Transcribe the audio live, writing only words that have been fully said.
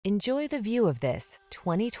Enjoy the view of this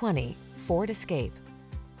 2020 Ford Escape.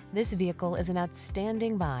 This vehicle is an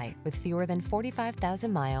outstanding buy with fewer than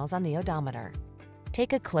 45,000 miles on the odometer.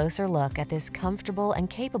 Take a closer look at this comfortable and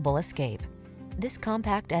capable Escape. This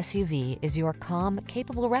compact SUV is your calm,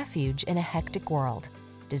 capable refuge in a hectic world.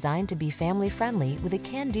 Designed to be family-friendly with a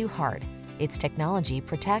can-do heart, its technology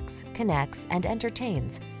protects, connects, and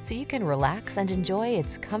entertains, so you can relax and enjoy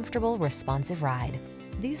its comfortable, responsive ride.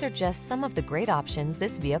 These are just some of the great options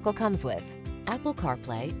this vehicle comes with: Apple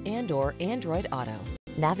CarPlay and/or Android Auto,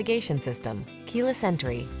 navigation system, keyless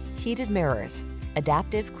entry, heated mirrors,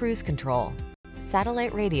 adaptive cruise control,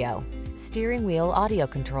 satellite radio, steering wheel audio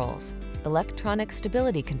controls, electronic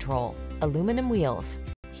stability control, aluminum wheels,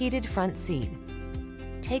 heated front seat.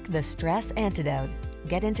 Take the stress antidote.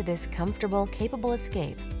 Get into this comfortable, capable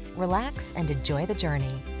Escape. Relax and enjoy the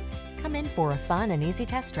journey. Come in for a fun and easy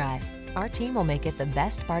test drive. Our team will make it the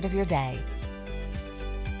best part of your day.